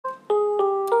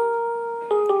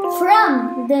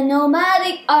From the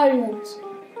nomadic Aryans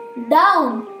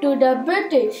down to the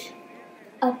British,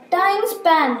 a time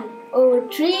spanning over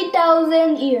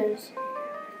 3,000 years,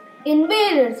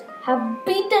 invaders have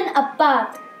beaten a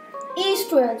path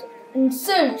eastward in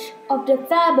search of the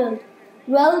fabled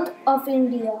wealth of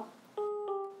India.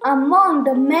 Among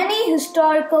the many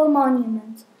historical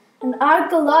monuments and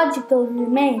archaeological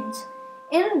remains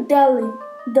in Delhi,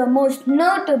 the most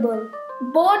notable,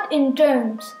 both in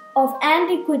terms of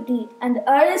antiquity and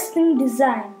arresting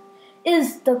design,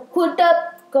 is the Qutb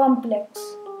complex,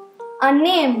 a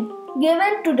name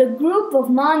given to the group of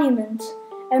monuments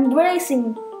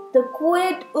embracing the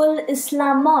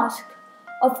Quwwat-ul-Islam Mosque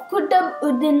of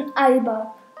Qutb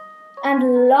Aibak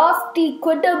and lofty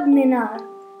Qutb Minar,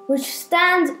 which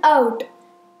stands out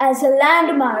as a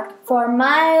landmark for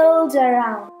miles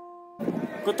around.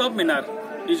 Qutb Minar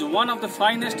is one of the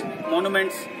finest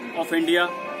monuments of India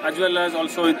as well as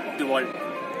also in the world.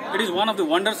 It is one of the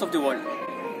wonders of the world.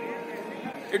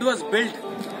 It was built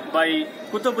by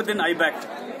Qutb Aibak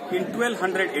in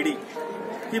 1200 AD.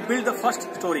 He built the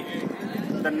first story.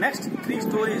 The next 3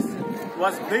 stories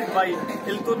was built by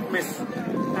Iltutmish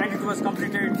and it was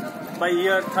completed by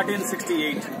year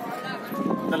 1368.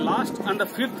 The last and the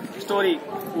 5th story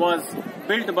was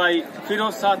built by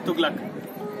Firoz Shah Tughlaq.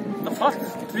 The first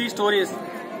 3 stories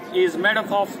is made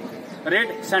up of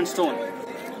red sandstone.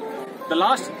 The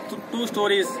last 2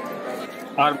 stories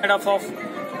are made up of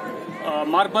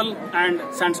marble and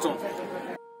sandstone.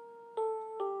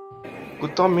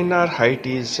 Qutb Minar height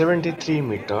is 73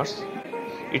 meters.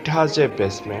 It has a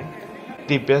basement.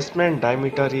 The basement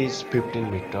diameter is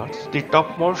 15 meters. The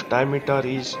topmost diameter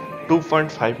is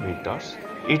 2.5 meters.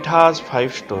 It has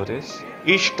 5 stories.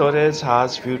 Each storage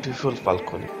has beautiful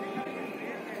balcony.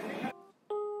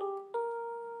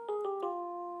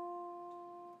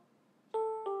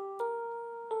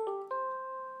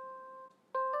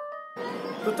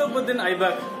 Qutb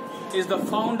Aibak is the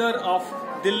founder of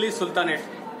Delhi Sultanate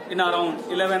in around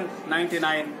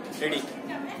 1199 AD.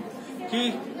 He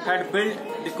had built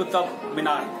the Qutb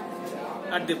Minar.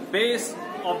 At the base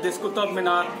of this Qutb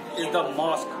Minar is the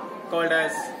mosque called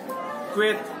as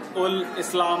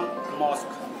Quwwat-ul-Islam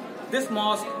Mosque. This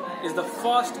mosque is the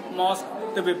first mosque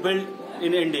to be built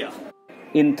in India.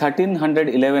 In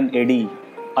 1311 AD,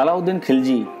 Alauddin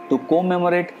Khilji, to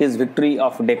commemorate his victory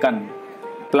of Deccan,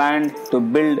 planned to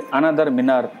build another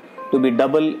minar to be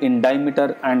double in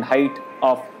diameter and height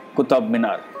of Qutb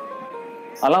Minar.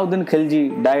 Alauddin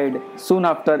Khilji died soon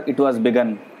after it was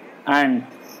begun, and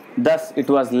thus it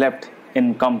was left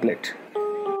incomplete.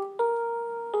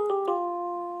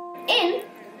 In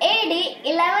AD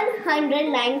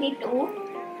 1192,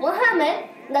 Muhammad,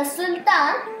 the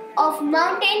Sultan of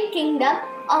Mountain Kingdom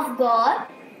of Gaur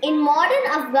in modern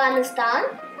Afghanistan,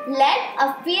 led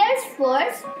a fierce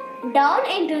force down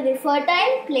into the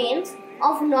fertile plains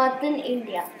of northern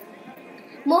India.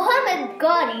 Muhammad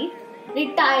Ghori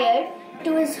retired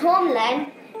to his homeland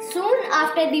soon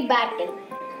after the battle,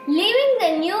 leaving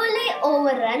the newly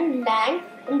overrun land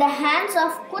in the hands of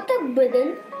Qutb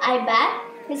Aibak,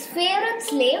 his favorite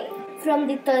slave from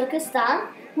the Turkestan,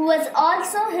 who was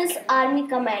also his army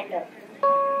commander.